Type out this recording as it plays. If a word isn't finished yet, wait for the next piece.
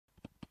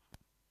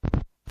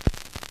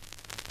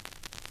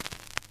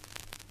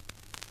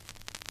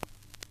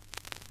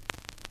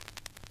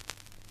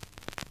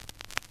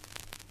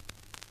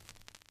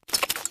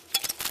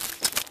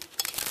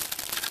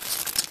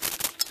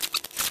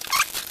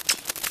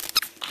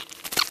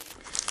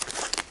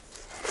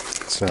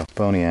So,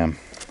 Boney M,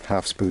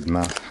 half-speed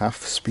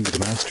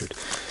mastered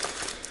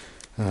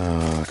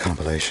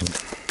compilation.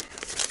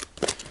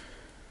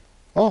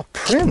 Oh,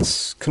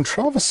 Prince,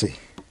 Controversy.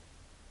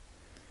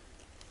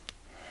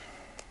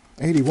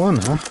 81,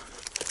 huh?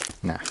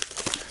 Nah.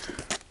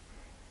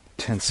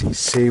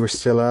 10cc, we're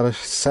still at it.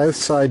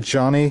 Southside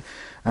Johnny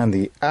and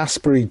the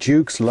Asbury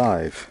Dukes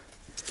live.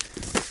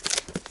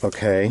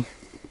 Okay.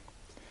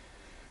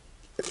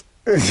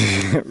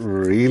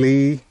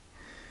 Really?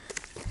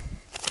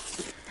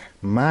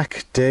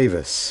 Mac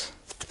Davis.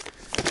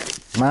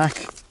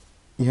 Mac,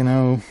 you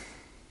know,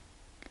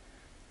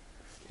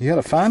 you got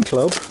a fan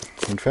club,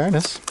 in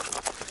fairness.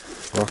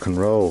 Rock and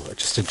roll,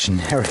 just a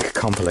generic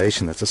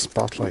compilation that's a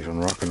spotlight on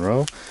rock and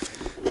roll.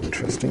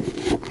 Interesting.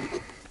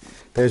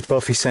 There's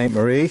Buffy St.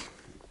 Marie.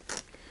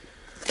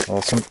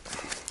 Awesome.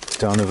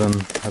 Donovan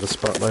had a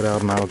spotlight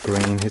album. Al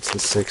Green hits the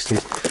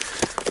 60s.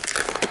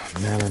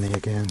 Melanie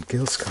again.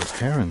 Gil Scott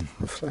Heron.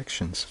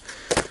 Reflections.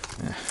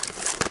 Yeah.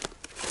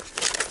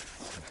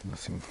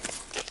 Nothing.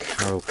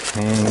 Carol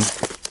Kane.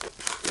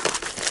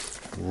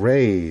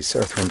 Rays.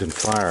 Earth, Wind and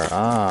Fire.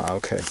 Ah,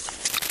 okay.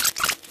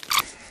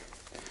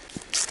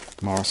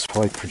 Morris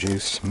White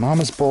produced.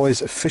 Mama's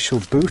Boys official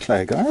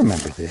bootleg. I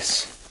remember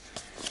this.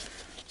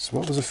 So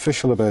what was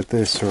official about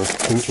this, or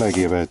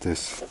bootleggy about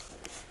this?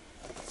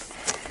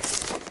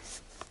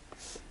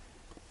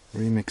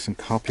 Remix and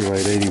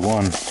copyright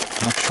 81.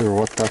 Not sure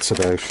what that's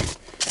about,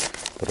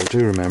 but I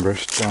do remember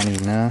it. Johnny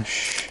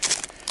Nash,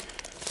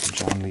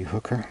 John Lee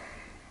Hooker,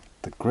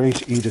 the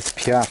great Edith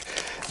Piaf.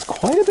 There's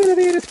quite a bit of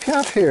Edith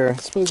Piaf here.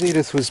 I suppose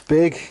Edith was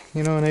big,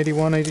 you know, in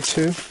 81,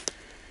 82.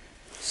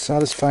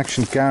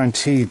 Satisfaction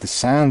Guaranteed, The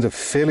Sound of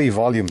Philly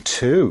Volume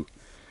 2.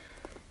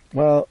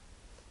 Well,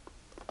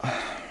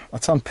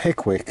 that's on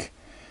Pickwick.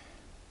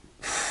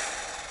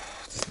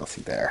 There's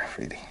nothing there,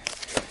 really.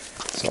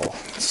 It's all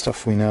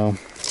stuff we know.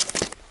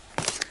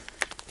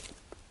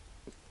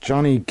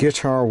 Johnny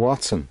Guitar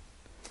Watson.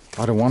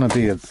 I don't want to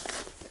be I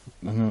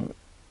don't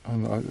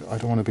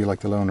want to be like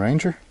the Lone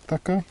Ranger,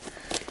 that guy.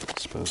 I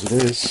suppose it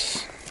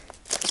is.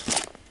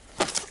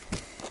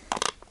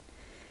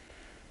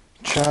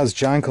 Chaz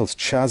Jankles,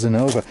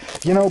 Chazanova.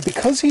 You know,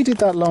 because he did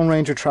that Lone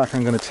Ranger track,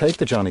 I'm going to take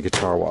the Johnny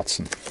Guitar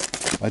Watson.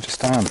 I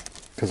just am,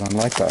 because I'm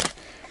like that.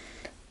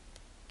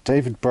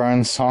 David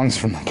Byrne, Songs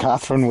from the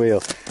Catherine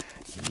Wheel.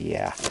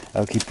 Yeah.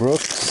 Elkie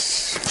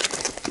Brooks.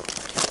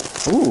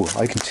 Ooh,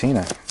 Ike and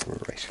Tina.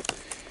 Great.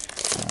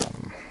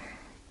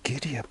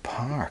 Gidea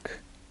Park.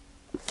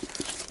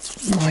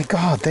 My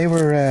God, they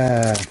were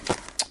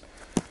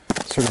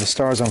sort of the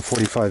Stars on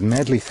 45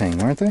 medley thing,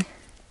 weren't they?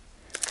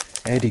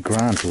 Eddie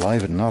Grant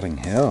live at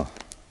Nottinghill.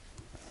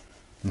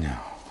 No,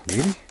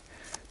 really?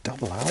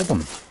 Double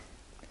album.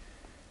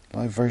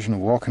 Live version of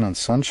Walking on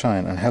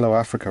Sunshine and Hello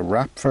Africa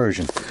rap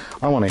version.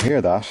 I want to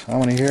hear that. I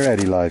want to hear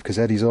Eddie live because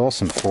Eddie's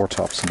awesome. Four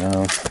Tops,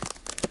 no.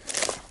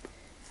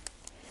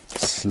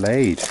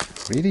 Slade,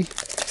 really?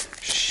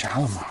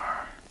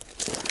 Shalimar.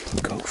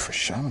 Go for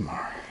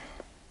Shalimar.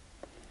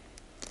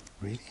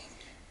 Really?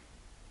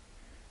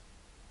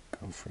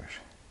 Go for it.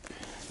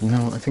 You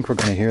know, I think we're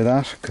going to hear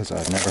that because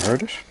I've never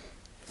heard it.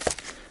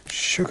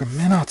 Sugar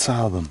Minot's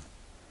album.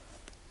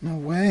 No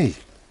way.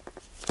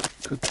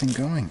 Good thing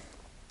going.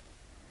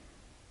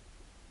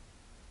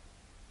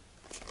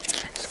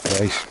 It's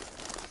great.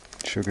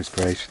 Sugar's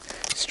great.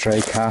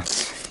 Stray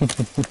Cats.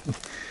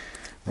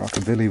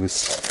 Rockabilly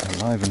was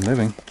alive and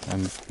living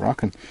and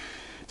rocking.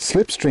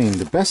 Slipstream,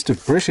 the best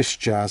of British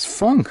jazz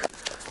funk.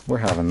 We're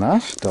having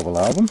that. Double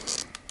album.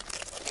 It's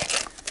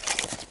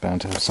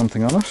bound to have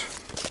something on it.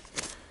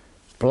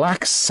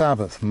 Black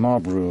Sabbath,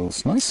 Mob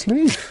Rules. Nice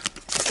sleeve.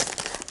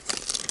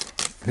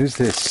 Who's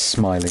this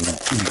smiling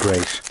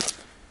great?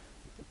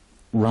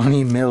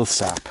 Ronnie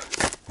Millsap.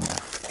 Yeah.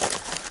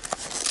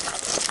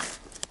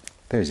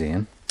 There's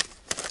Ian.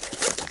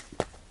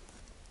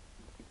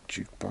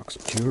 Jukebox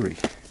Jury.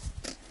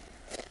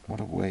 What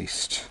a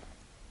waste.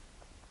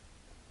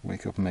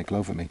 Wake Up and Make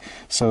Love With Me.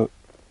 So,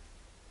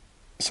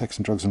 Sex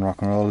and Drugs and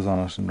Rock and Roll is on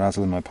it, and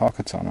Razzle in My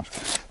Pocket's on it.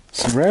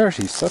 Some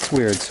rarities, that's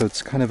weird. So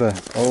it's kind of a,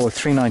 oh,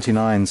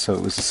 $3.99, so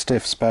it was a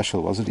stiff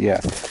special, was it? Yeah,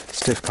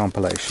 stiff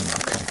compilation,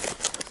 okay.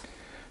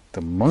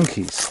 The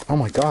Monkees, oh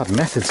my God,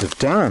 Methods of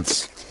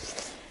Dance.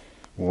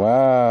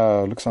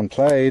 Wow, looks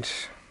unplayed.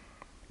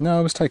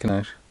 No, it was taken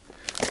out.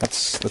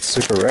 That's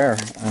super rare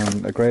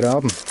and a great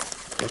album.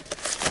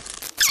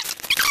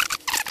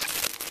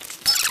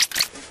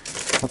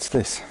 What's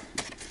this?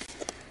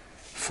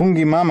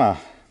 Fungi Mama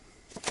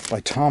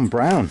by Tom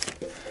Browne.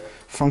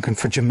 Funkin'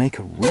 for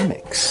Jamaica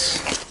remix.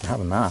 We're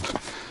having that.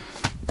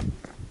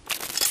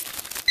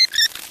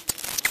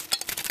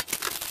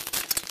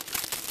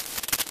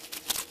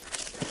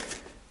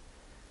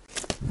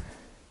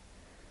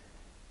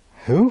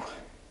 Who?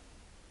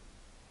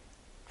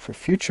 For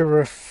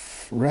future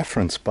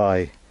reference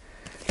by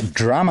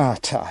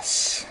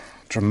Dramatis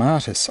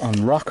on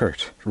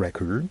Rockert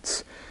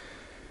Records.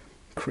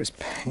 Chris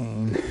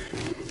Payne.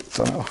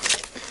 Don't know.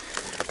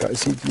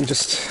 Guys, you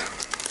just,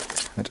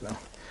 I don't know.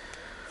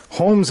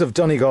 Homes of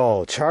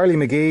Donegal. Charlie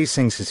McGee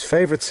sings his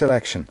favourite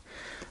selection.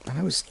 And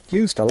it was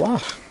used a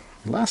lot.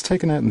 Last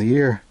taken out in the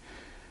year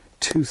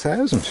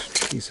 2000.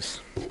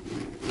 Jesus.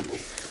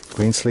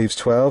 Greensleeves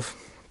 12.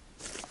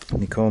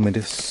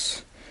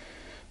 Nicomidis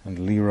and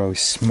Leroy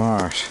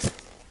Smart.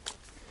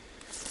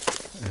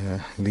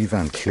 Lee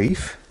Van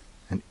Cleef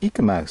and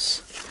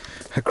Ecomouse.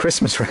 A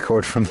Christmas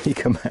record from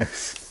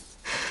Ecomouse.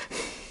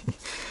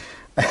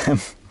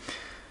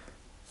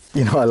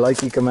 You know, I like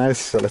Ecomouse,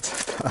 so let's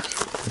have that.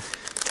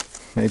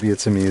 Maybe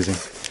it's amusing.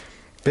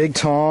 Big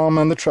Tom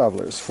and the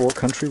Travellers, 4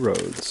 Country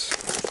Roads.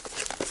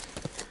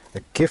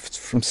 A gift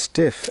from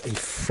Stiff, a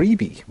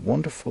freebie,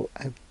 wonderful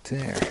out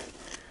there.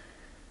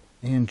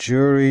 Ian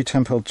Jury,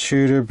 Temple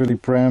Tudor, Billy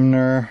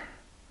Bremner.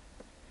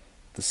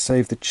 The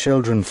Save the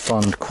Children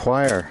Fund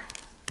Choir.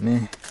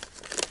 Meh.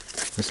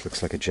 This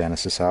looks like a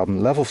Genesis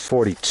album. Level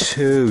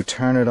 42,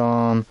 Turn It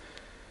On.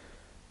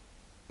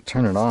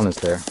 Turn It On is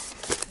there.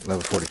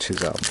 Level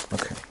 42's album.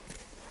 Okay.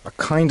 A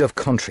Kind of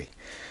Country.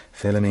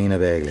 Philomena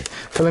Bagley.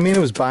 Philomena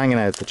was banging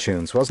out the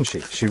tunes, wasn't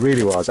she? She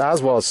really was.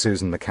 As was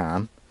Susan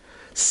McCann.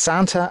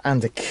 Santa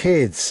and the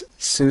Kids.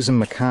 Susan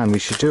McCann. We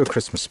should do a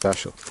Christmas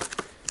special.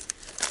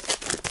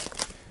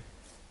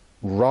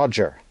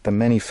 Roger, The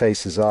Many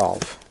Faces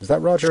Of. Is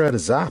that Roger out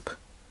of Zap?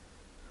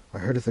 I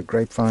heard of the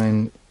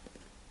grapevine.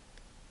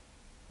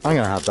 I'm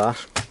going to have that.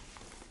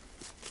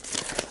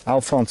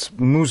 Alphonse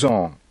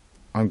Mouzon.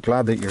 I'm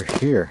glad that you're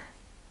here.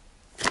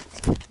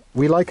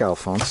 We like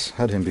Alphonse.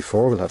 Had him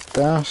before. We'll have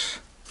that.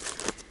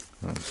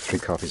 3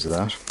 copies of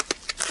that.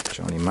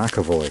 Johnny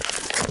McAvoy.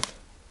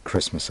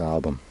 Christmas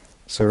album.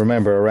 So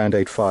remember, around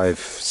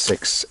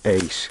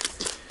 8568.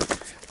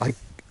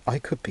 I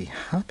could be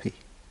happy.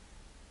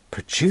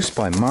 Produced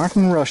by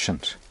Martin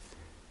Rushent.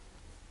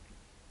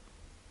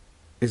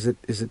 Is it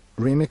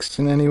remixed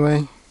in any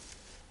way?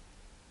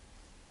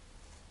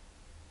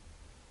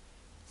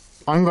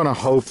 I'm going to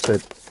hope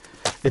that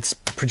it's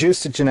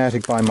produced at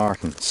Genetic by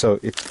Martin, so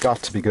it's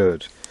got to be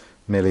good.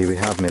 Millie, we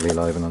have Millie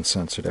live and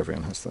uncensored.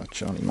 Everyone has that.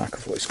 Johnny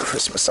McAvoy's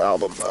Christmas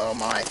album. Oh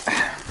my.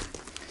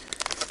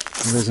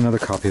 And there's another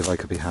copy of I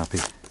Could Be Happy.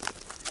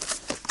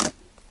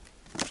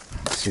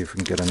 Let's see if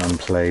we can get an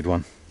unplayed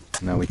one.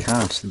 No, we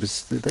can't.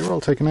 They were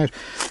all taken out.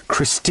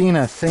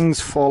 Christina,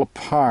 Things Fall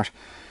Apart.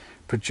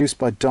 Produced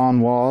by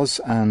Don Was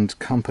and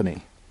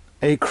Company.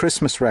 A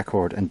Christmas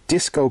Record and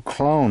Disco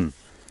Clone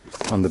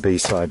on the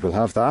B-side. We'll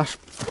have that.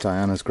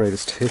 Diana's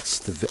Greatest Hits.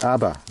 The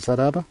ABBA. Is that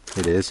ABBA?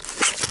 It is.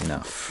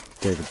 Enough.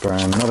 David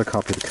Byrne. Another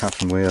copy of The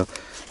Captain Wheel.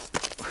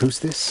 Who's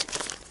this?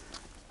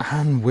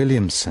 Anne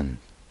Williamson.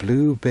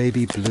 Blue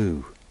Baby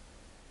Blue.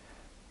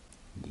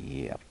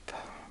 Yep.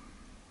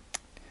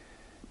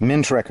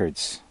 Mint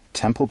Records.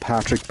 Temple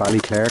Patrick,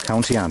 Ballyclare,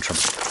 County Antrim.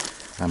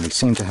 And we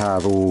seem to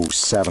have,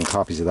 7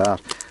 copies of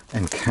that.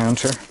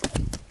 Encounter.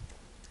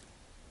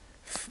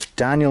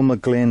 Daniel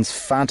McGlynn's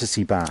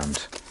Fantasy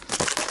Band.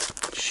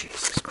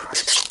 Jesus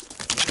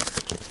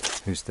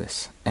Christ. Who's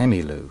this?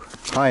 Emmy Lou.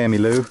 Hi, Emmy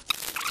Lou.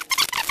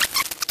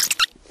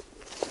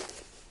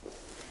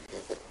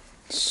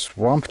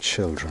 Swamp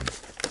Children.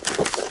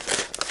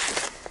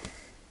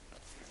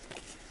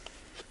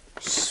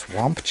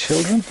 Swamp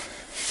Children?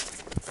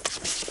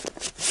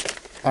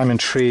 I'm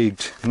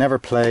intrigued. Never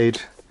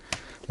played.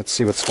 Let's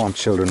see what Swamp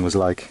Children was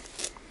like.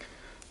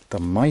 The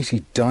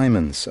Mighty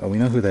Diamonds. Oh, we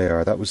know who they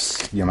are. That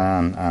was your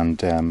man.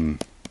 And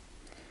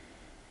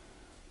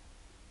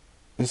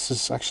this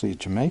is actually a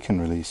Jamaican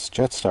release.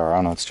 Jetstar.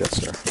 Oh no, it's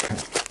Jetstar.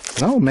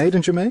 Okay. No, made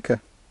in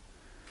Jamaica.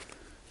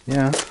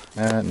 Yeah.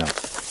 No.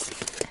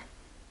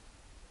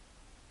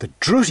 The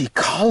Druty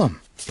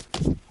Column.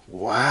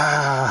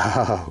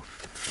 Wow.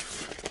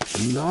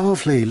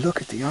 Lovely.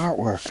 Look at the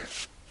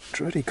artwork.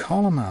 Druty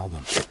Column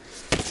album.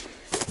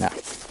 Now,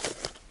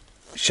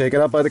 Shake It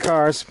Up by the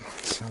Cars.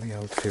 Sally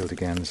Oldfield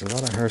again. There's a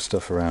lot of her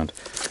stuff around.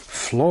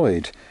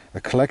 Floyd,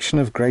 a collection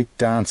of great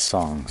dance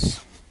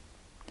songs.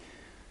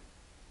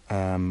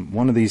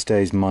 One of these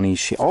days, Money.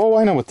 Oh,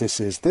 I know what this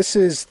is. This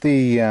is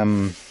the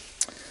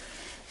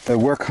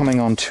We're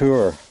Coming on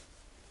Tour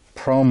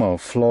promo.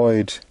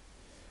 Floyd.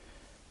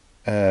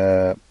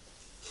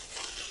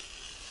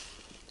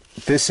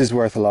 This is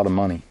worth a lot of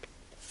money.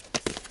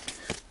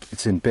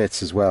 It's in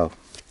bits as well.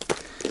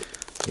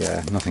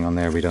 Yeah, nothing on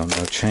there we don't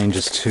know.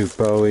 Changes to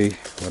Bowie,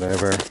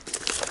 whatever.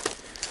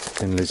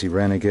 Thin Lizzy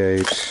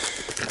Renegade.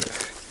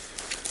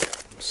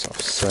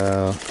 Soft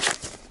Cell.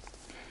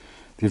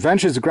 The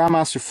Adventures of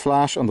Grandmaster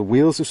Flash on the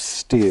Wheels of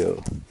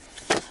Steel.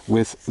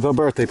 With The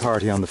Birthday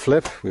Party on the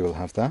flip. We will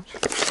have that.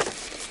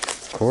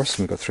 Of course,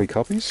 we've got 3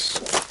 copies.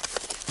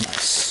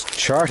 Nice.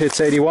 Chart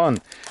Hits 81. I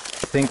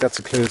think that's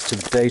a clue to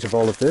the date of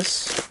all of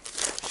this.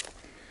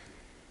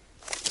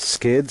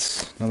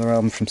 Skids, another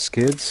album from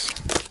Skids.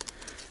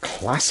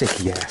 Classic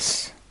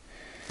Yes.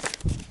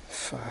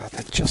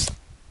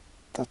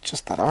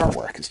 That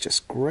artwork is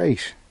just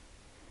great.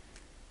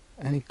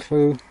 Any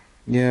clue?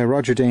 Yeah,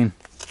 Roger Dean.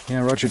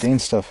 Yeah, Roger Dean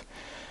stuff.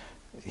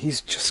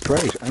 He's just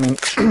great. I mean,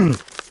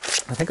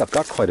 I think I've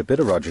got quite a bit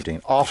of Roger Dean.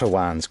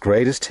 Ottowan's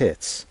Greatest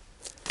Hits.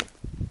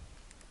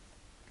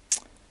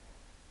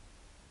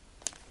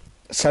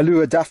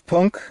 Salut à Daft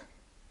Punk.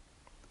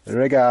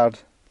 Regarde.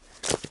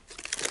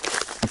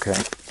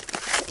 Okay.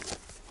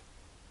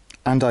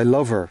 And I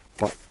Love Her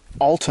by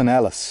Alton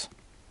Ellis.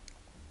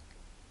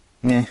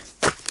 Yeah.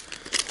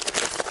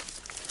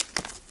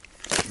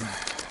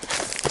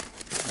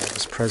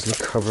 Elvis Presley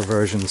cover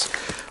versions.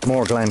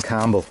 More Glenn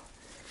Campbell.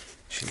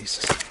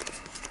 Jesus.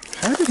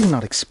 How did he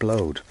not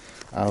explode?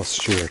 Al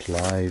Stewart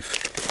live.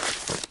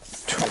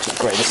 20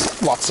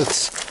 greatest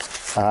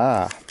Watsits.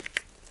 Ah.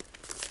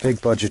 Big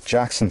budget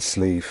Jackson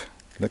sleeve.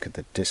 Look at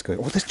the disco.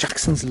 Oh, this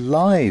Jackson's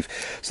live.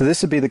 So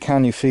this would be the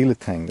Can You Feel It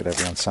thing that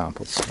everyone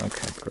samples.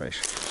 Okay, great.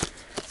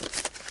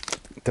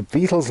 The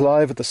Beatles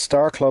live at the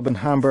Star Club in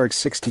Hamburg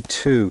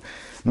 62.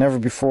 Never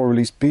before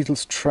released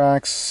Beatles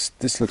tracks.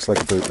 This looks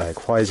like a bootleg.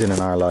 Why is it in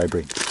our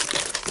library?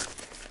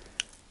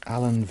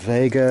 Alan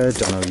Vega,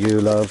 don't know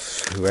you, love,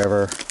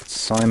 whoever.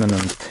 Simon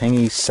and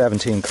Thingy,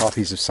 17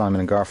 copies of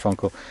Simon and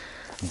Garfunkel.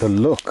 The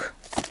Look.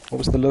 What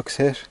was The Look's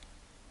hit?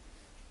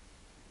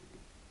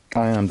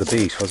 I Am the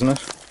Beat, wasn't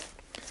it?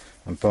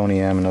 And Boney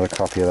M, another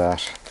copy of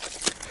that.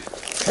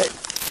 Okay.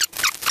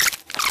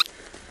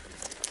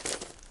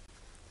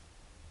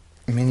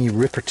 Minnie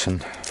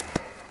Riperton.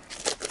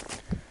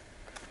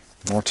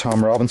 More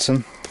Tom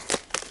Robinson.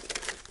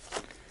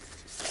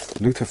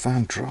 Luther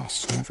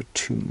Vandross, never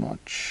too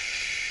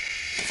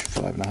much.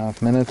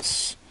 5.5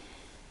 minutes.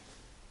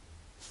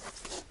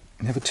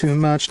 Never too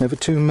much, never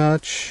too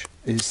much.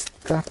 Is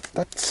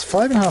that's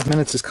 5.5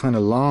 minutes is kind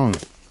of long.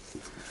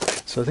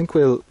 So I think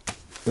we'll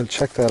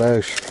check that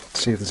out,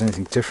 see if there's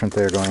anything different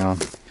there going on.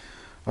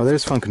 Oh,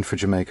 there's Funkin' for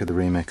Jamaica, the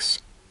remix.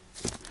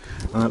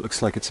 And that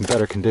looks like it's in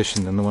better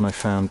condition than the one I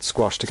found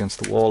squashed against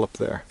the wall up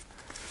there,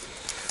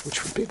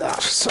 which would be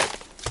that. So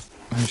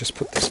let me just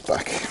put this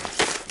back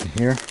in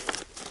here.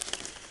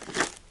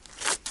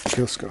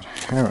 Jill Scott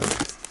Heron.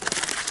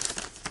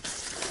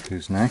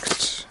 Who's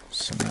next?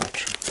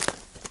 Sinatra.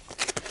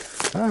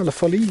 Ah, La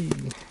Folie.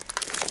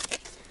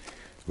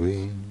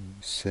 Oui,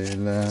 c'est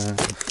la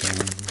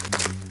folie.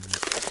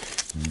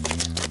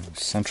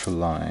 Central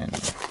Line.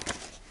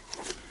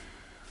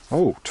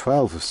 Oh,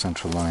 12 of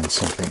Central Line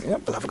something.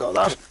 Yep, we'll have a go at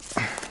that.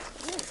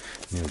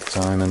 Neil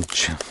Diamond,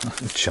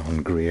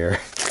 John Greer.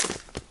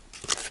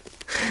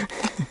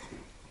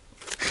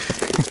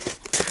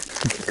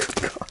 Good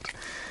God.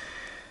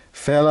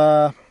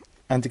 Fela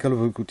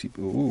Anticolavacuti.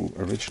 Ooh,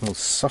 original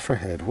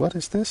Sufferhead. What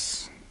is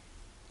this?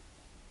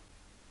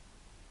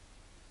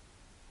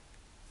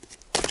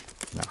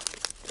 No.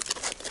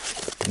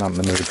 Not in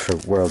the mood for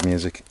world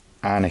music.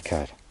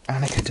 Annika.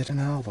 Annika did an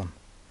album.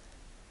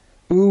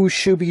 Ooh,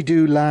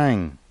 Shooby-Doo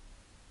Lang.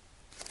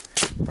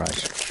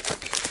 Right.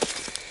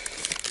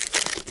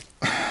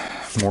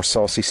 More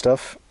saucy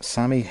stuff.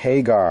 Sammy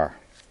Hagar.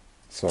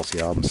 Saucy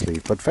album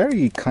sleeve, but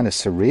very kind of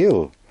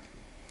surreal.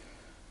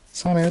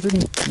 Sammy, I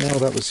didn't know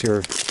that was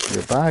your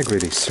bag,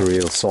 really.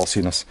 Surreal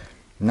sauciness.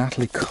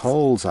 Natalie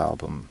Cole's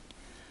album.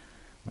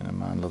 When a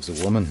Man Loves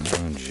a Woman.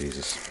 Oh,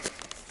 Jesus.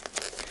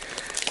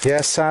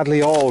 Yes,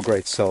 sadly, all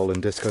great soul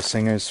and disco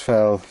singers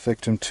fell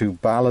victim to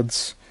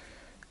ballads.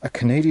 A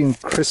Canadian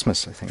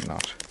Christmas, I think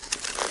not.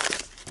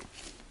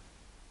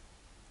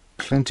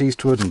 Clint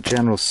Eastwood and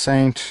General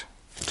Saint.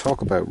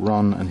 Talk about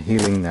run and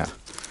healing now.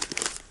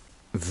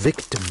 Vic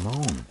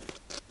Damone.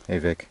 Hey,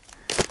 Vic.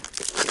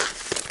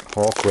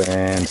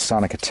 Hawkwind,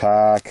 Sonic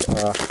Attack.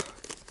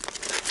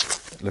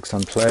 Looks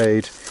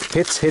unplayed.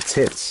 Hits, hits,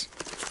 hits.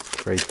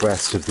 Very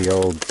best of the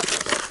old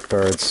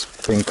birds.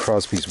 Bing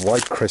Crosby's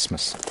White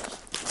Christmas.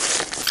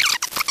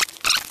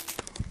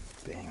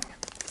 Bing.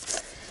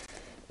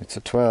 It's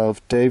a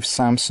 12. Dave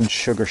Sampson,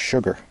 Sugar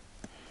Sugar.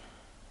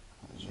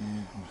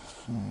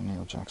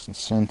 Neil Jackson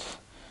synth.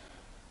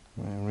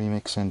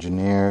 Remix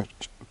engineer.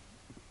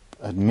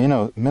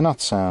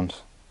 Minot sound.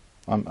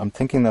 I'm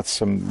thinking that's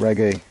some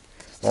reggae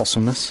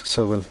awesomeness,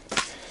 so we'll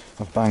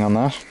bang on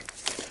that.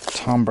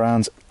 Tom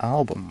Brown's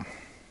album.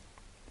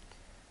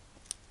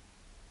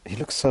 He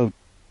looks so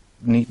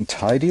neat and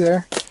tidy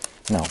there.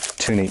 No,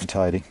 too neat and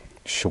tidy.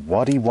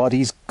 Shawaddy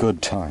Waddy's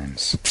Good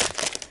Times.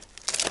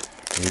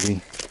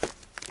 Really?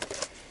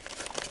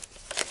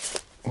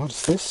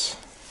 What's this?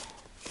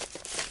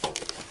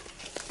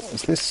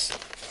 Is this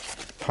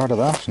part of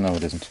that? No,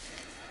 it isn't.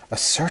 A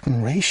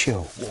Certain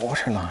Ratio,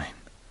 Waterline.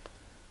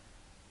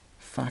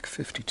 FAC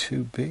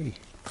 52B.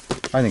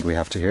 I think we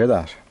have to hear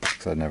that,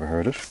 because I'd never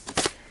heard it.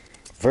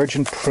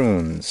 Virgin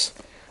Prunes,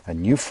 A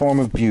New Form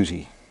of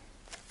Beauty.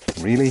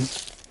 Really?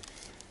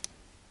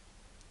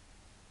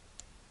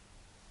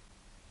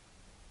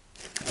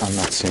 I'm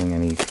not seeing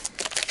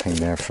anything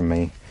there from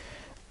me.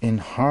 In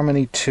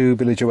Harmony 2,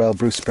 Billy Joel,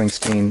 Bruce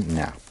Springsteen,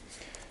 no.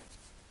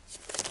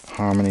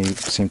 Harmony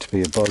seemed to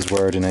be a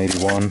buzzword in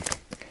 81.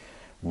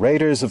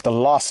 Raiders of the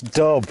Lost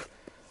Dub.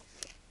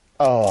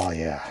 Oh,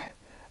 yeah.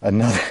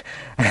 Another...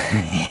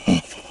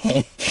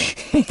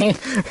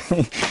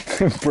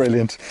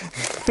 Brilliant.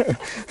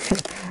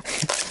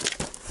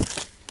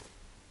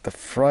 The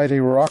Friday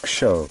Rock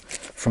Show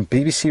from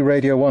BBC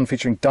Radio 1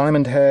 featuring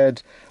Diamond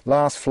Head,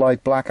 Last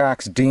Flight, Black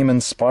Axe,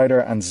 Demon, Spider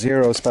and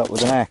Zero spelt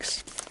with an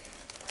X.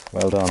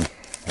 Well done.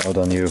 Well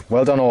done you.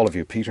 Well done all of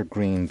you. Peter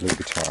Green, blue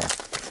guitar.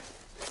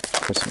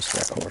 Christmas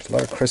record. A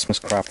lot of Christmas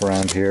crap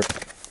around here.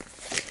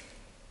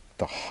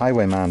 The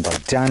Highwayman by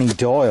Danny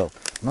Doyle.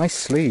 Nice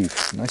sleeve.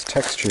 Nice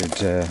textured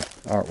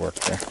artwork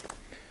there.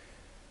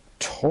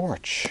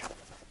 Torch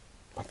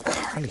by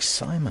Carly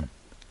Simon.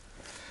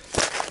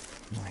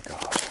 My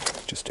God,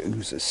 it just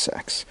oozes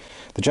sex.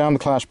 The Jam, the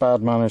Clash,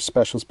 Bad Manners,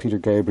 Specials, Peter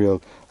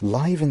Gabriel.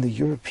 Live in the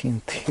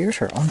European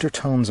Theatre.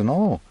 Undertones and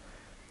all.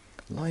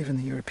 Live in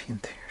the European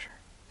Theatre.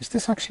 Is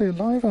this actually a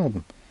live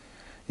album?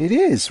 It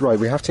is. Right,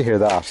 we have to hear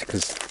that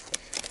because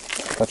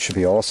that should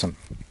be awesome.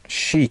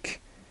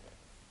 Chic.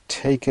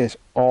 Take It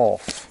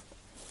Off.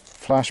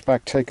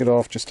 Flashback, Take It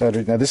Off, just out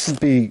of... Now this is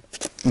the...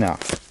 No.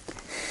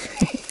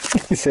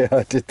 You say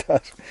I did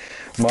that.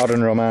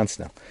 Modern Romance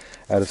now.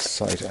 Out of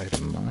Sight, Out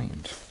of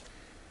Mind.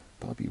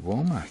 Bobby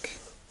Womack.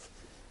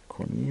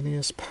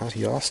 Cornelius,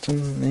 Patty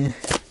Austin.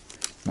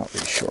 Not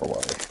really sure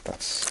what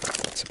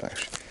that's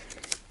about.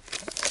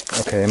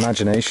 Okay,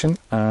 Imagination.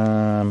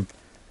 No,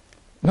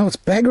 it's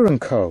Beggar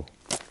and Co.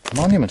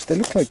 Monument. They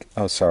look like...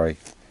 Oh, sorry.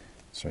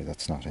 Sorry,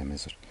 that's not him,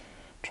 is it?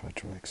 Try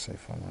to write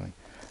safe online.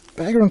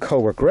 Beggar and Co.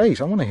 were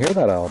great. I want to hear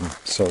that album.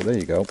 So, there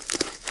you go.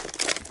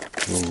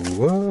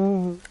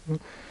 Whoa.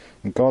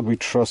 In God We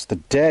Trust. The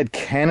Dead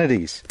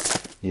Kennedys.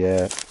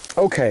 Yeah.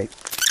 Okay.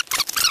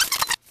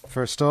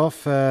 First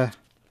off, in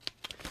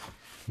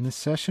this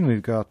session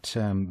we've got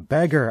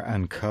Beggar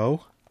and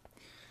Co.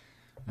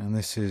 And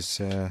this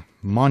is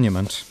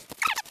Monument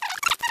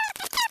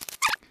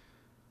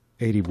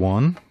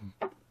 81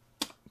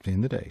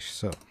 being the date.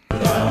 So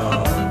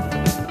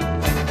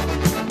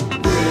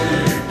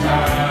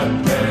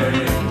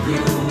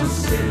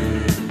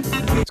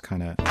it's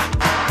kind of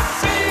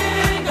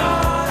sing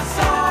a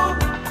song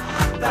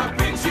that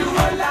brings you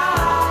alive.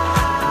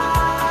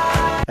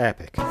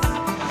 Epic.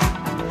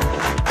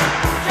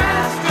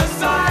 Cast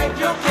aside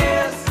your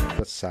cares.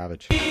 That's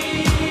savage.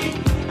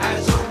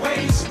 As a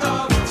waste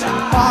of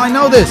time. Oh, I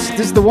know this.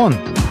 This is the one.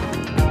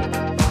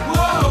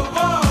 Whoa,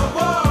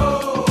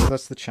 whoa, whoa.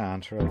 That's the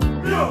chant, right?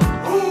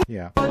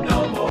 Yeah.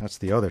 That's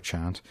the other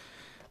chant.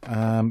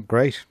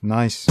 Great.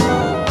 Nice.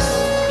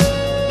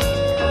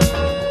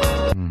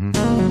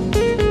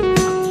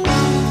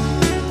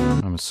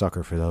 I'm a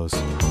sucker for those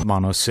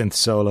mono synth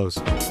solos.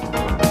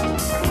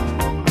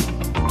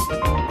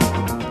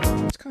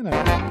 It's kind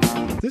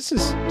of... This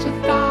is...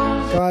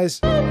 Guys...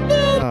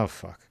 Oh,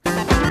 fuck.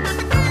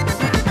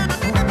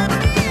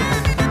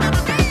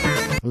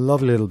 A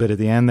lovely little bit at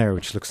the end there,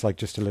 which looks like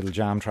just a little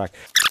jam track.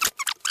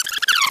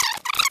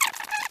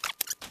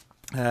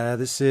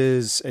 This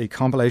is a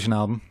compilation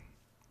album,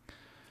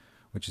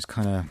 which is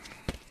kind of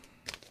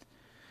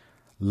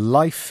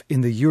Life in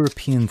the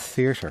European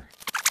Theatre.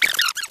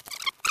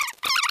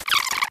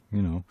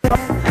 You know.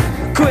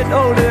 Quit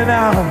holding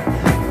out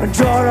and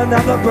draw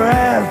another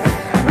breath.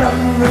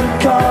 London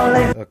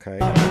calling. Okay.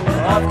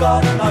 I've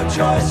got no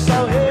choice,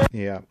 so here.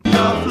 Yeah.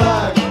 Your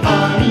flag,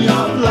 I'm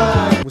your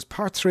flag. It was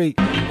part 3.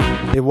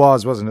 It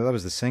was, wasn't it? That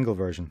was the single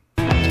version.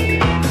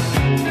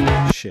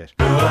 Shit.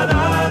 I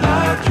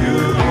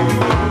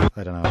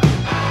don't know.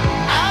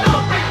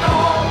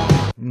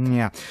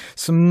 Yeah.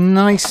 Some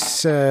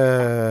nice,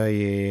 yeah.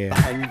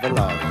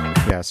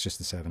 Yeah, it's just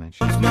the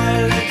 7-inch. Okay.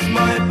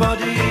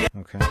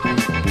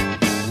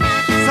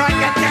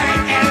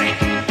 Psychedelic Eric!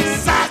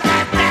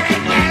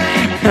 Psychedelic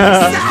Eric!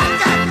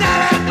 Psychedelic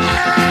Eric!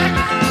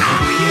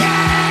 Oh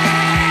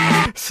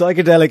yeah!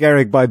 Psychedelic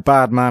Eric by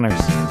Bad Manners.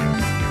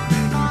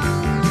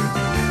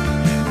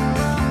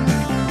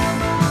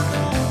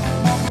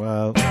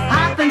 Well.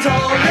 Happens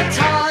all the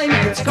time.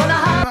 It's gonna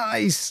happen.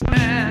 Nice.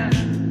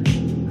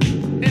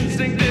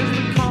 Instinct is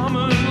the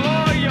common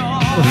law,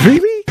 y'all.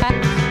 Really?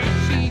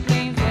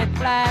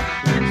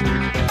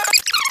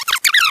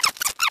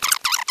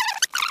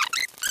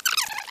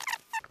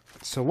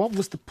 So what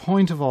was the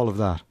point of all of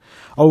that?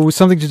 Oh, it was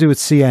something to do with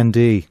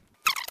CND.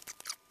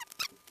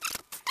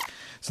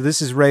 So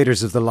this is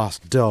Raiders of the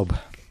Lost Dub.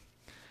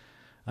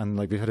 And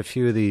like we've had a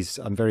few of these.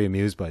 I'm very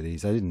amused by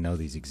these. I didn't know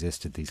these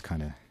existed. These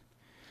kind of...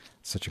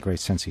 Such a great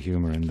sense of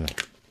humour in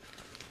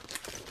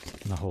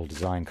the whole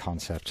design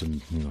concept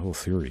and the whole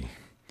theory.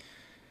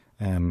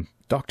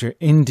 Dr.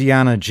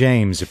 Indiana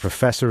James, a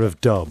professor of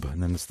dub.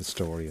 And then there's the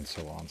story and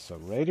so on. So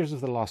Raiders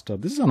of the Lost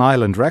Dub. This is on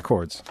Island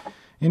Records.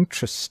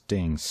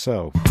 Interesting.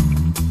 So...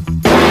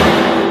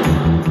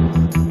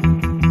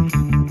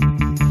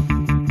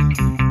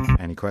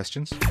 Any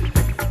questions?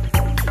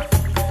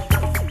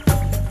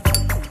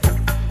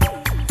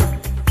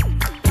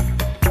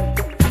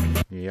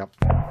 Yep.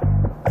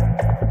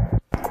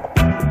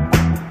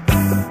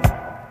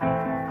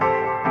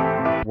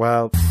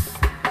 Well,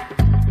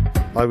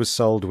 I was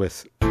sold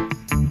with...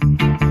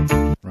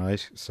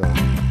 Right, so...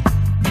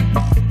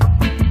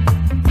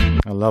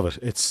 I love it.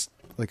 It's...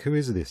 Like, who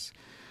is this?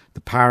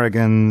 The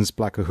Paragons,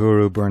 Black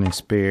Uhuru, Burning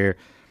Spear.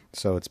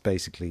 So it's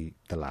basically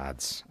the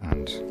lads.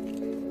 And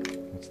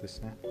what's this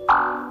now?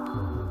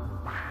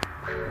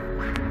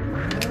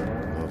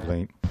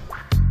 Lovely.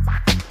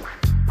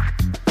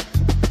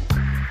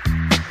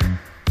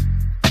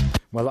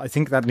 Well, I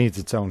think that needs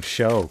its own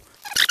show.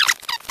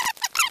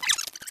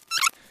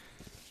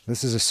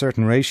 This is a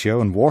certain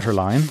ratio in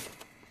waterline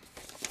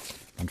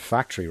and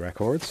factory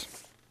records.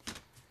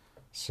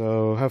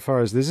 So how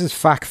far is this? This is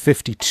FAC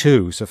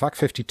 52. So FAC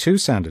 52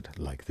 sounded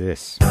like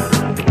this.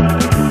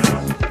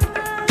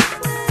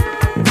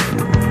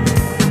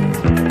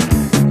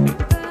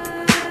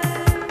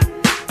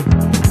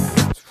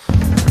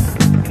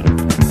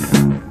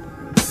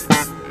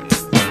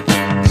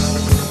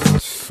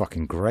 It's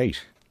fucking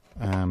great.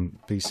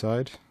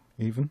 B-side,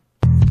 even.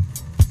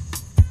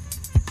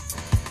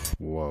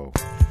 Whoa.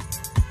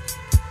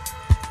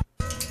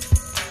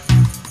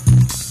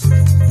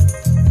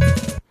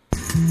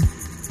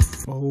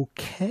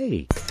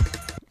 Okay.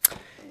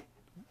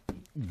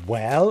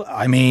 Well,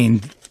 I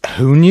mean,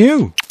 who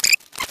knew?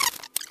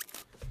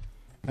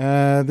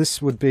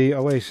 This would be...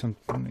 Oh, wait. You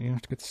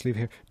have to get the sleeve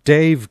here.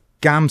 Dave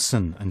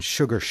Gamson and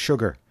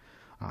Sugar.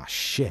 Ah,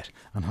 shit.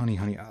 And Honey.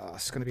 Oh,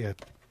 it's going to be a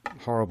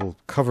horrible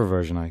cover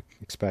version, I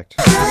expect.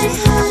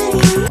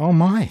 Oh,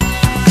 my.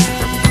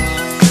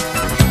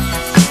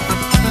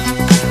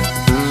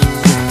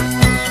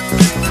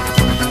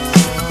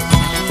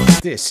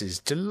 This is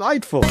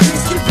delightful.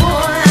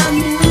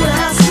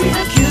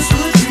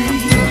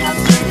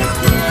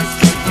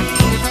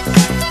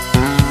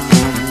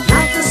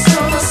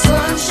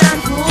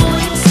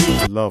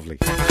 Lovely.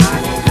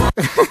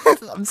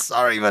 I'm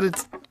sorry, but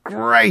it's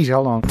great.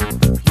 Hold on.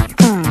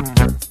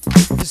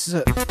 This is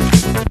a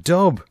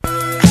dub.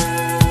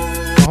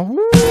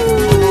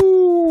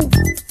 Oh.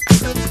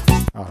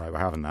 Alright, we're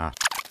having that.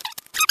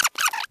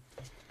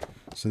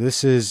 So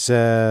this is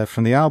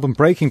from the album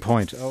Breaking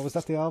Point. Oh, was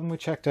that the album we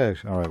checked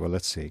out? Alright, well,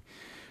 let's see.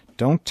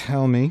 Don't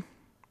Tell Me.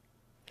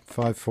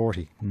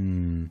 540.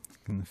 I'm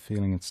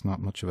feeling it's not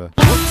much of a...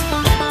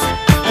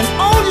 And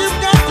all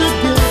you've got to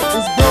give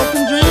is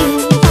broken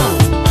dreams.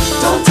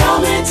 Don't tell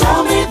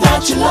me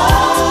that you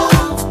love.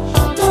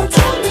 Don't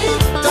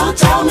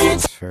tell me.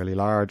 It's fairly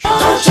large.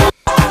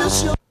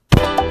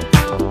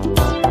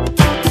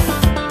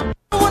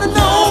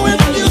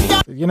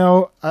 You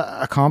know,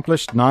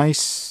 accomplished,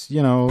 nice,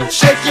 you know.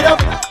 Shake it up.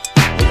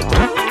 You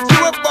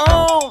were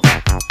born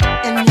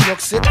in New York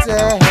City.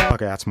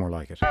 Okay, that's more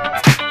like it.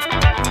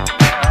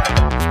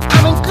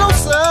 Coming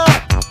closer.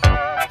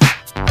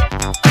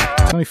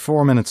 It's only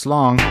 4 minutes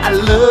long. I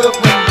love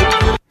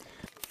when you...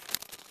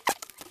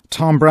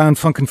 Tom Browne,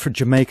 Funkin' for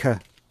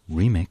Jamaica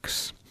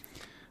remix.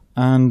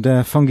 And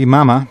Fungi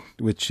Mama,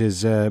 which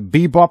is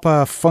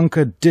Beboppa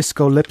Funka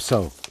Disco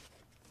Lipso.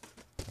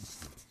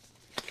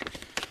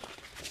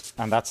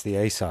 And that's the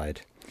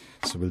A-side.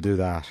 So we'll do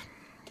that.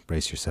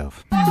 Brace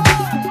yourself.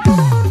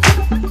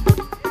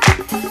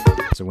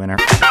 It's a winner.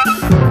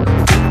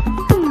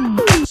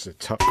 It's a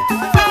tough...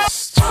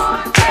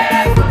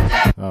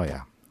 Oh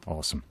yeah,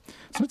 awesome.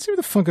 So let's see what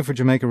the Funkin' for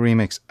Jamaica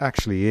remix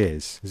actually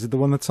is. Is it the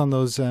one that's on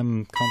those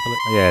compilations?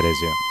 Yeah, it is,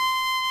 yeah.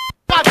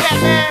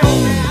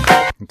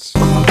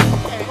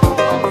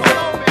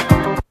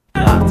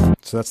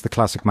 So that's the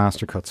classic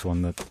Master Cuts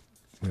one that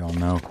we all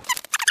know.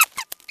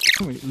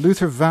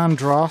 Luther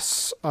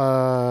Vandross,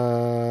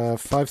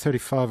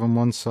 535 on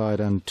one side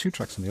and 2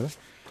 tracks on the other.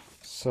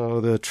 So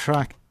the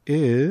track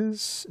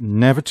is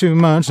Never Too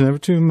Much, Never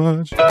Too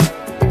Much. Top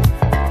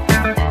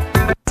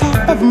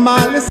of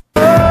my list.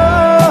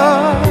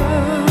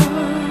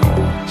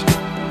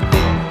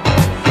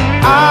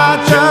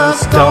 I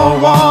just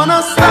don't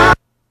wanna stop.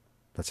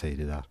 That's how you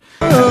do that.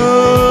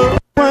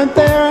 Went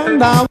there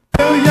and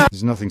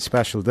there's nothing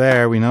special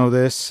there, we know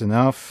this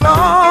enough.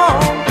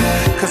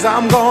 Cause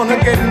I'm gonna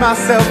get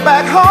myself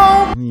back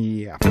home.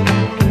 Yeah.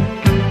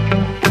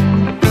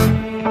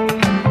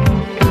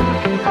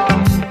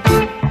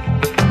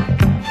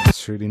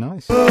 It's really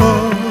nice.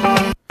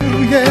 Oh,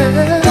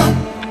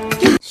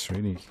 yeah. It's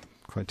really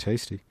quite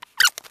tasty.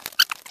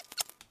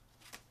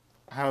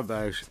 How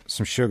about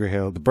some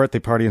Sugarhill, the birthday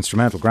party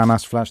instrumental,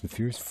 Grandmaster Flash and the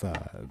Furious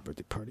 5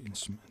 birthday party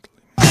instrumental.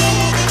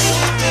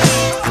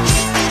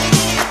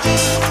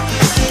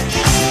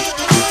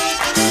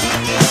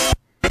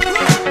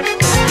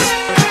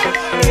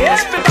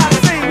 Everybody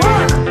say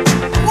one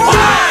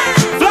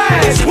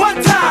flash,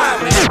 one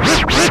time.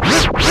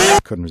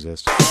 Couldn't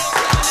resist.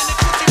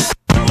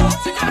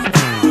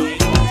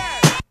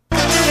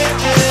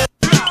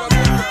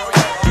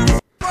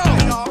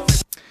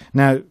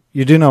 Now,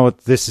 you do know what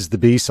this is the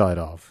B-side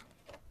of.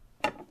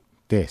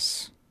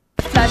 This.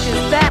 Flash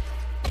is back,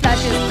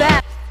 Flash is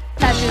back,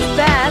 Flash is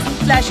fast,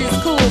 Flash is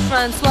cool,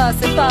 Francois,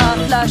 c'est pas,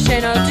 Flash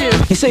ain't no do.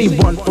 He say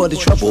 1 for the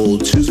trouble,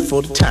 2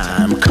 for the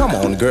time. Come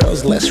on,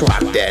 girls, let's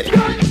rock that.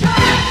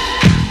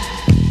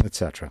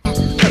 Etc.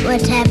 But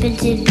what happened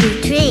to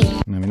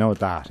B3? Now we know what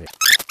that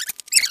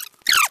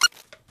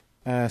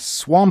is.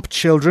 Swamp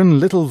Children,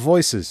 Little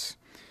Voices.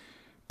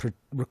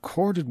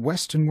 Recorded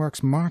Western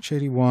Works, March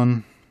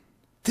 81.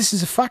 This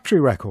is a factory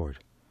record.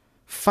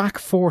 FAC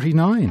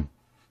 49.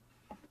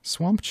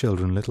 Swamp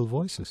Children, Little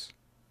Voices.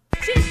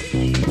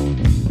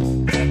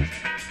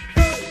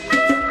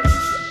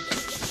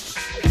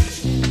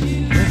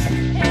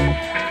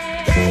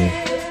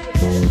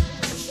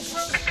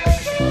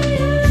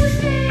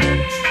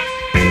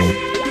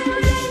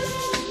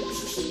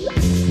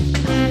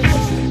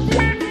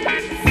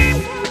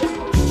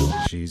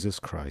 Jesus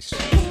Christ.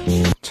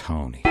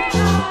 Tony.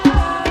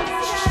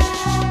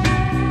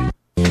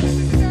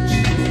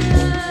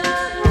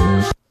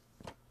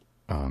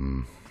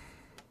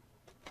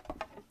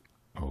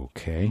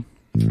 Okay.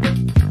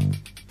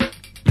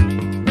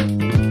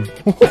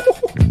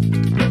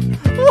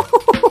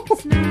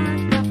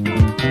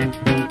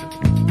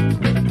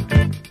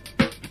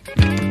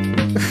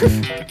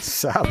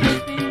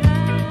 Savage.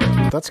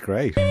 That's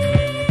great.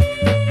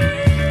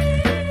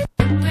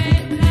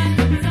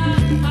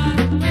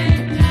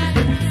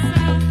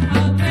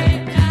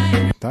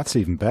 That's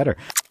even better.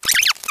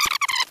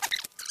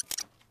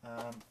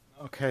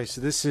 Okay,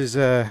 so this is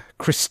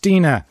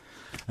Christina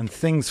and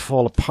Things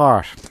Fall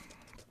Apart.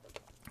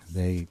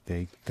 They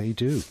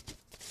do.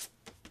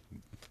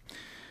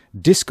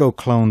 Disco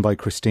Clone by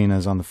Christina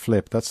is on the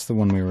flip. That's the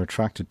one we were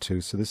attracted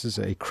to. So this is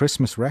a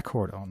Christmas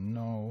record. Oh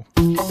no.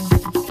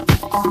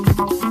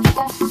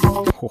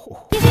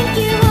 Oh.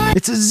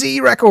 It's a Z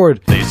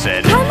record. They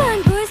said, Come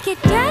on, boys,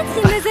 get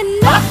dancing. There's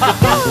enough to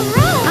go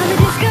around. On the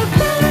disco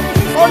floor.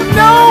 Oh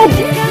no!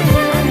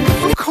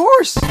 Of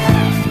course.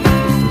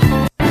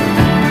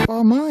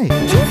 Oh my.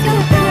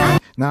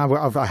 Now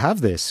I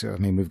have this. I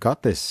mean, we've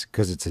got this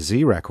because it's a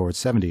Z record,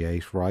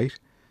 78, right?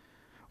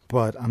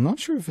 But I'm not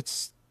sure if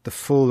it's the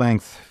full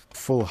length,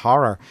 full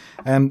horror.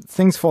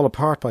 Things Fall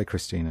Apart by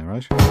Christina,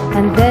 right?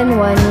 And then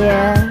one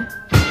year,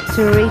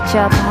 to reach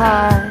up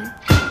high,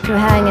 to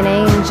hang an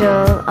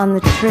angel on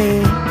the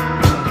tree,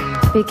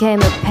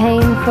 became a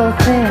painful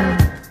thing.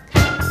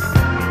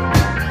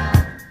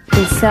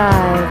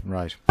 Besides.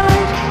 Right.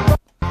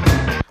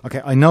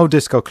 Okay, I know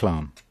Disco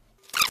Clone.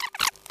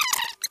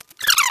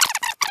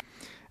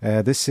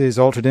 This is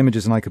Altered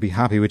Images and I Could Be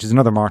Happy, which is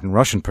another Martin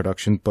Russian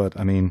production, but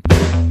I mean...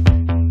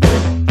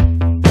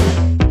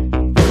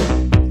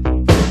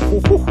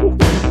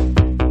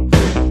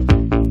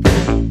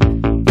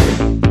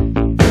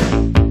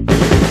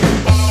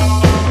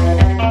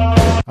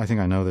 I think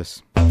I know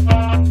this.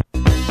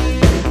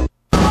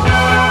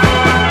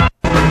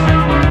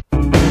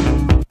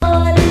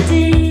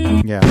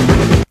 Yeah,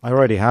 I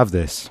already have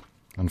this,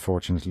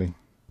 unfortunately.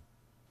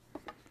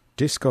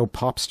 Disco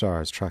Pop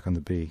Stars, track on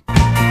the B.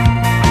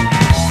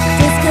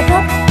 Disco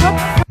pop,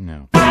 pop.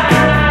 No.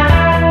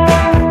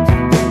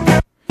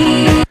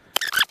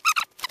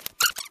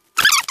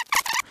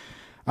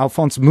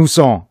 Alphonse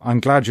Mousson, I'm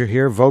Glad You're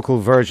Here,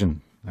 vocal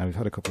version. Now, we've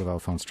had a couple of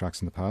Alphonse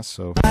tracks in the past,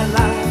 so...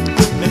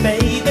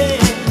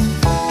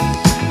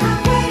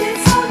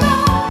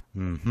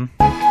 Mm-hmm.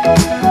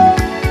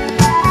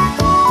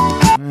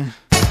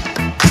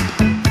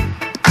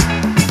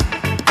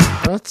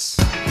 That's...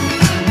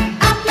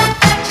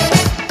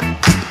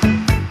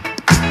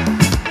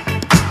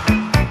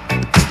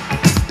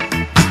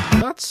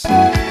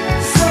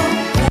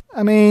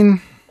 I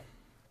mean,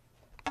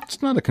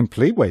 it's not a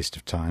complete waste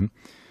of time.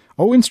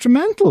 Oh,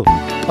 instrumental.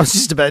 I was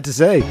just about to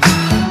say.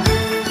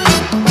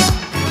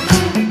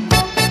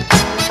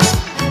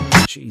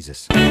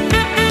 Jesus.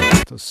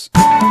 Those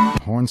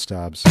horn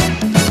stabs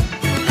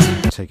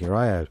take your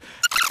eye out.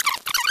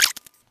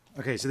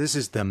 Okay, so this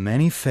is The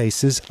Many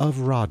Faces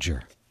of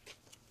Roger.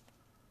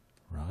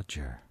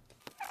 Roger.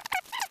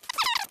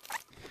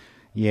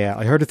 Yeah,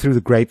 I Heard It Through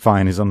the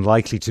Grapevine is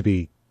unlikely to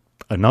be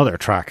another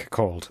track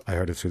called I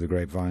Heard It Through the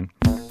Grapevine.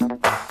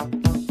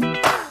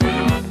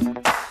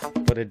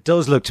 But it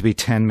does look to be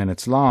 10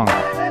 minutes long.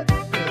 Oh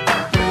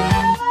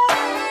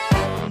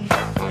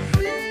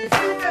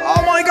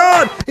my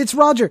god! It's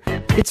Roger!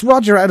 It's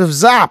Roger out of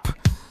Zap!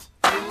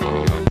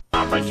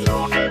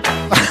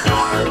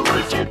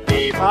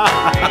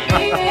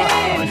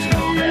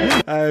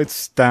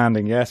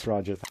 Outstanding, yes,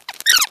 Roger.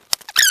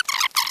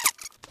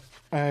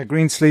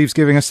 Greensleeves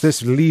giving us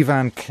this Lee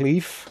Van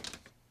Cleef.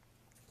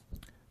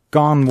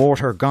 Gone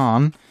Water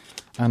Gone,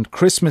 and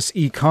Christmas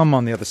E Come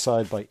on the other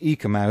side by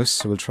Ecomouse.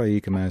 So we'll try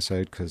Ecomouse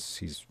out because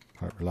he's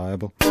quite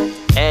reliable.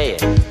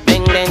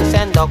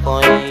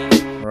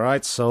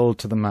 Right, sold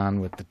to the man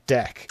with the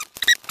deck.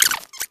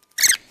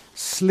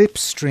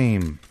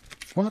 Slipstream.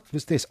 What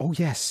was this? Oh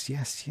yes.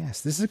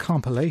 This is a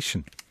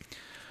compilation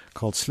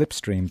called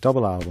Slipstream,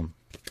 double album.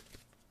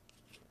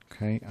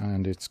 Okay,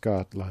 and it's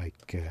got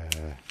like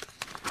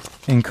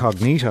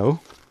Incognito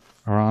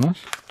are on it.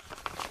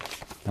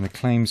 And it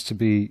claims to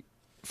be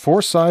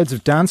 4 sides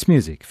of dance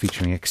music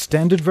featuring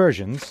extended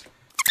versions.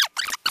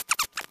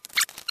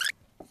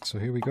 So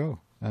here we go.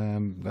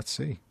 Let's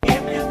see.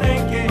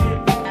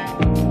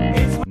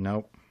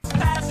 Nope.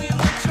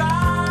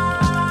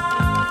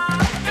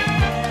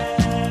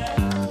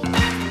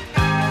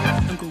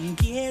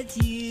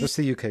 That's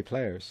the UK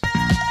Players.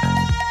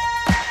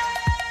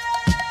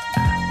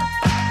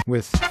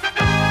 With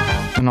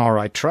an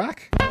alright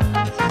track.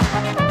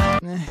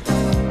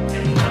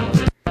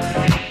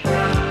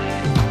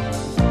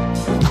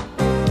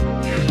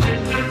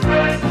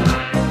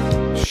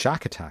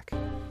 Shack Attack.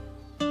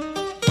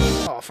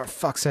 Oh, for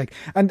fuck's sake.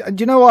 And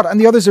you know what? And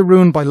the others are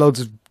ruined by loads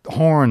of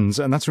horns,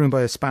 and that's ruined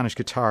by a Spanish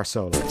guitar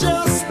solo.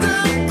 Just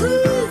a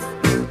groove.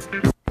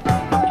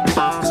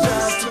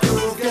 Just a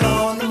groove, get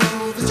on the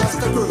move, it's just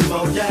a groove,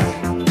 oh yeah.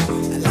 I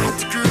like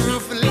to groove,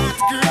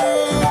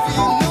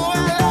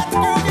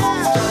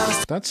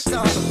 That's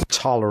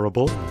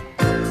tolerable.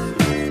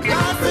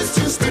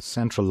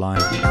 Central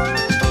line.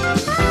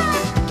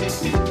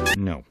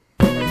 No.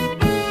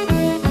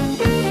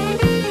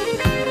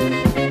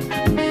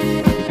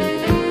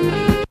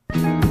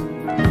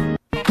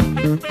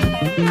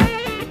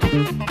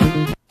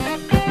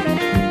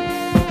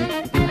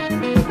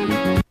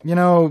 You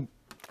know,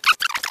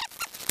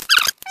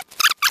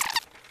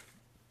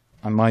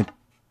 I might,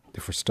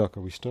 if we're stuck,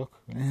 are we stuck?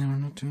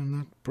 I'm not doing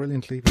that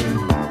brilliantly.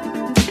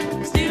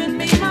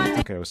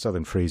 Okay, with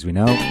Southern Freeze we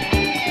know.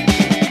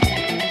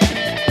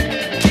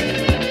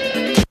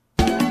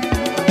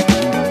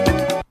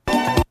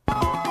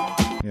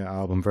 Yeah,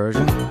 album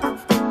version.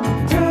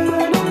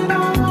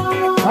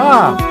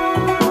 Ah!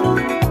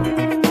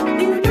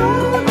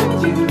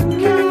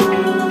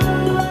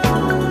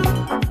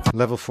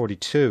 Level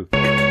 42.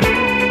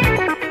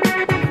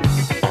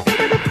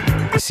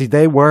 See,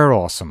 they were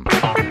awesome.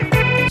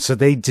 So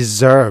they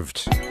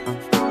deserved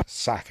a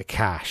sack of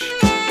cash.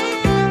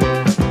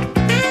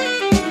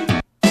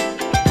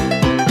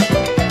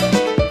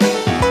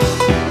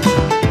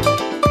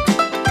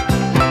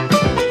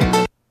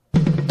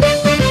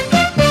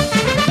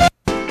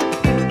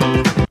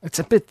 It's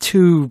a bit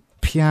too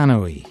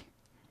piano-y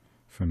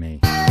for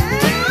me.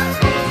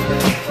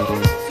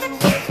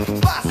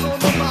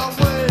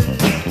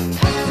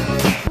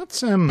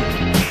 Let's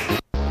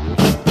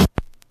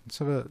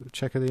have a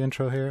check of the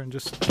intro here and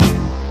just...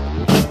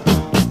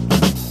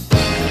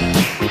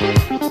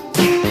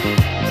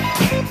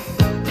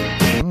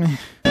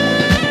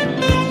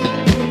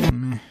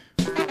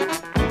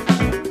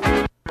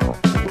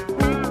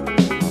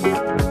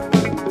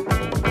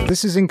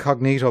 This is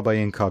Incognito by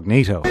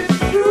Incognito.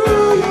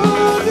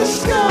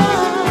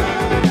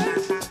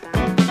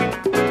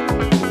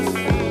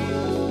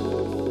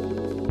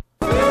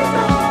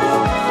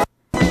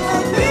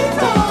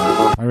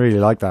 I really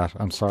like that.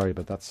 I'm sorry,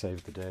 but that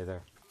saved the day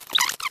there.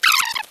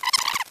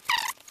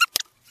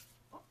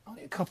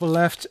 Only a couple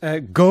left.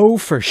 Go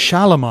for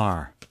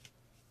Shalimar.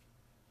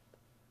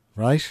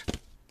 Right?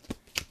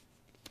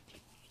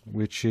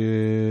 Which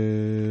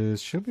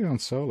is... should be on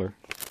Solar.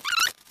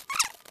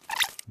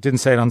 Didn't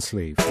say it on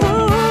sleeve.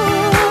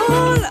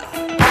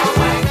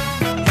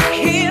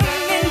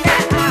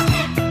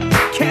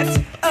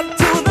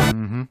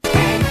 Mm-hmm.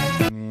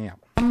 Yeah.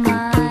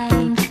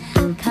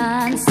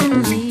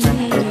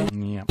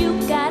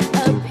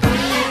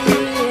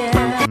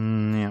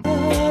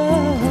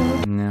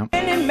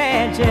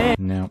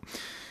 No.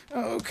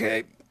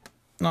 Okay.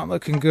 Not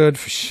looking good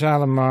for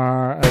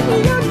Shalimar.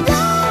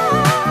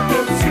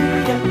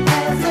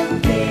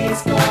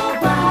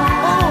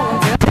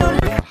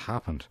 What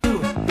happened?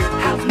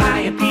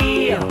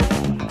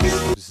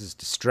 This is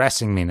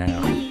distressing me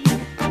now.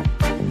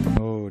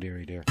 Oh,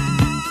 dearie dear.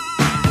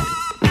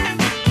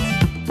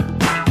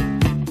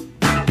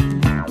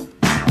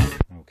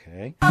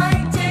 Okay.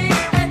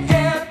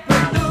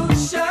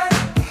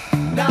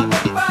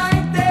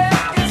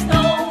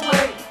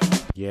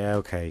 Yeah,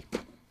 okay.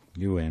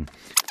 You win.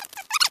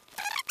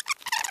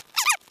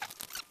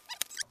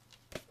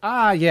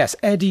 Ah, yes.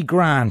 Eddie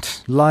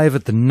Grant, live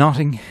at the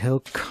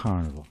Nottinghill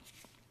Carnival.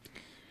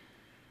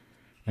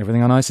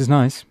 Everything on Ice is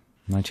Nice,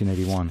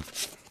 1981.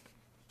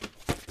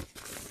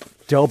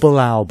 Double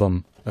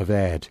album of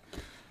Ed.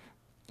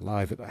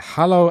 Live at the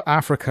Hello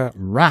Africa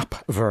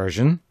rap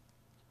version.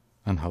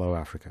 And Hello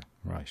Africa,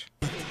 right.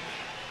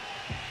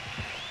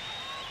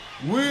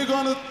 We're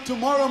gonna,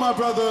 tomorrow, my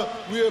brother,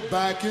 we're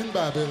back in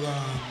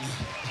Babylon.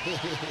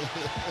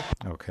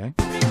 Okay.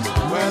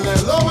 Well,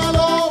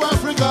 hello,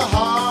 Africa,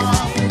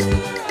 ha.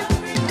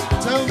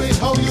 Tell me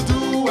how you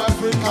do,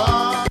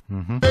 Africa.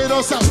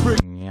 Barbados and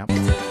spring. Yep.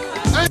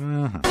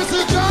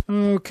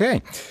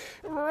 Okay.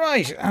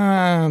 Right.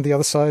 The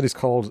other side is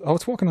called, oh,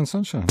 it's Walking on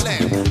Sunshine.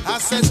 I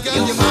said,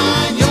 girl, you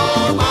mind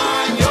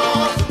your,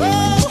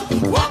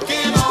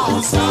 walking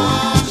on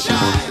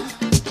sunshine.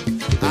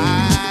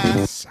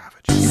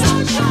 Savage.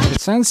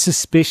 It sounds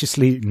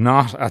suspiciously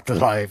not at the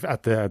live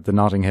at the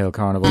Notting Hill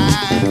Carnival.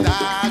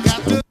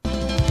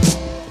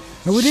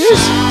 Oh, it is.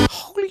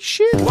 Holy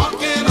shit,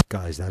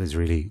 guys!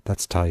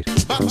 That's tight.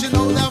 But you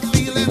know that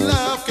feeling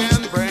love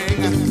can bring.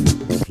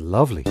 It's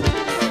lovely.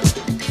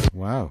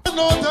 Wow.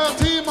 No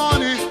dirty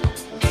money.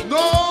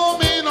 No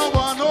me no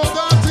one no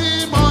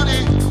dirty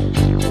money.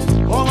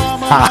 Oh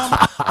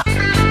mama.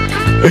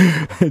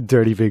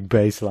 Dirty big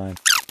bass line.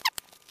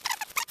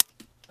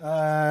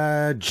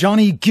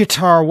 Johnny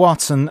Guitar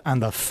Watson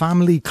and the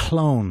Family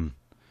Clone.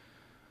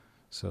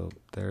 So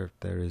there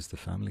is the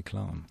Family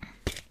Clone.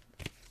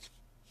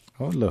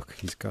 Oh look,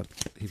 he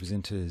was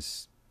into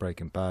his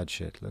Breaking Bad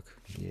shit. Look,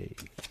 yay.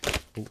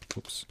 Oh,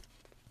 whoops.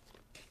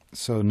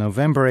 So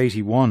November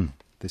 81,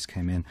 this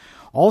came in.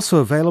 Also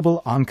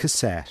available on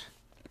cassette.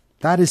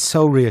 That is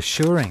so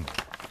reassuring.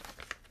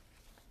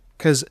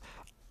 Because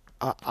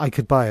I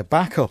could buy a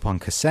backup on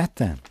cassette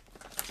then.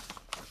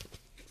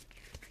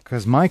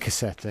 Because my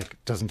cassette deck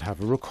doesn't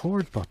have a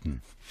record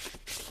button.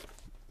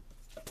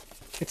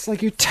 It's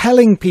like you're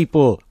telling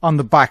people on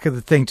the back of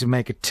the thing to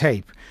make a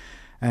tape.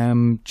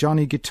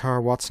 Johnny Guitar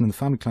Watson and the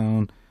Family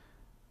Clone.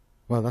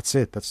 Well, that's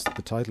it. That's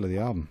the title of the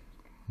album.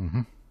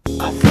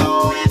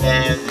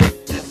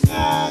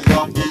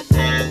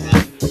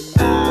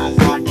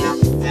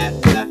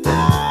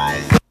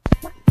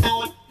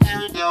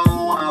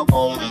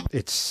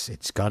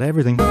 It's got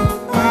everything.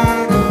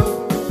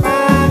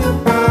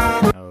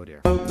 Oh dear.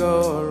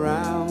 Go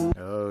around.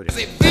 Oh dear.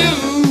 Say, do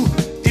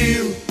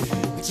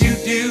what you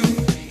do.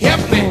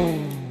 Help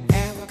me.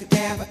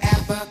 Abracadabra,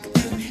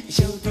 abracadoo. You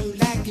sure do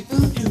like your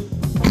voodoo.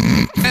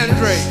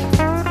 Andre.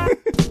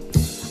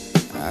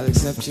 I'll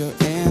accept your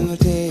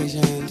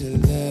invitation to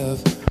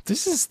love.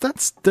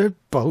 They're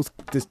both,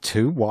 there's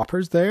two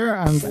whoppers there,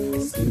 and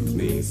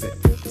Excuse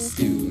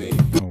me,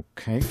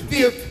 okay.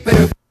 yeah.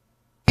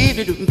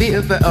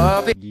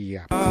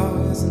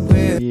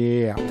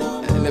 Yeah.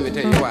 Let me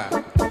tell you why.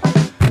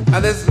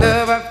 This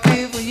love I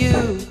feel for you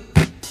has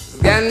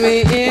got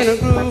me in a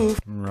groove.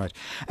 Right.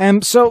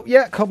 So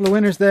yeah, a couple of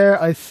winners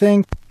there. I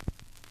think